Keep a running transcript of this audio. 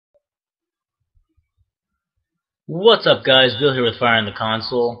What's up guys, Bill here with Fire on the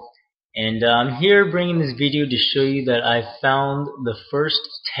Console, and I'm here bringing this video to show you that I found the first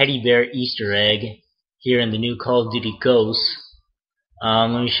teddy bear Easter egg here in the new Call of Duty Ghosts. Let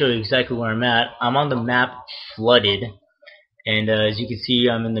me show you exactly where I'm at. I'm on the map Flooded, and as you can see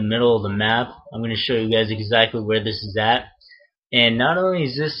I'm in the middle of the map. I'm going to show you guys exactly where this is at. And not only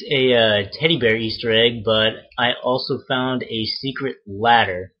is this a teddy bear Easter egg, but I also found a secret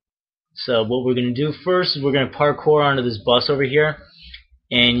ladder. So what we're going to do first is we're going to parkour onto this bus over here,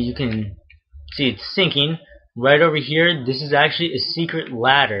 and you can see it's sinking right over here. This is actually a secret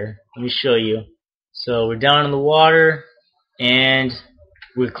ladder. Let me show you. So we're down in the water and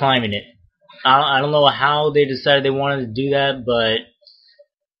we're climbing it. I don't know how they decided they wanted to do that, but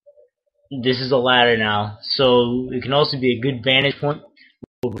this is a ladder now. So it can also be a good vantage point.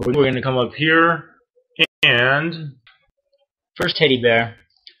 We're going to come up here and first teddy bear.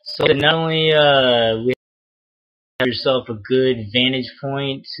 So not only we have yourself a good vantage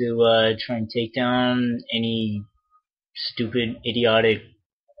point to try and take down any stupid, idiotic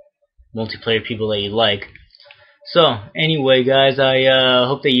multiplayer people that you like. So anyway guys, I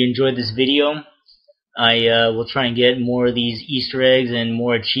hope that you enjoyed this video. I will try and get more of these Easter eggs and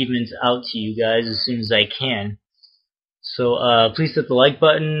more achievements out to you guys as soon as I can. So please hit the like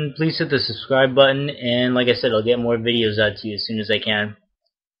button, please hit the subscribe button, and like I said, I'll get more videos out to you as soon as I can.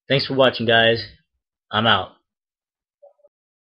 Thanks for watching, guys. I'm out.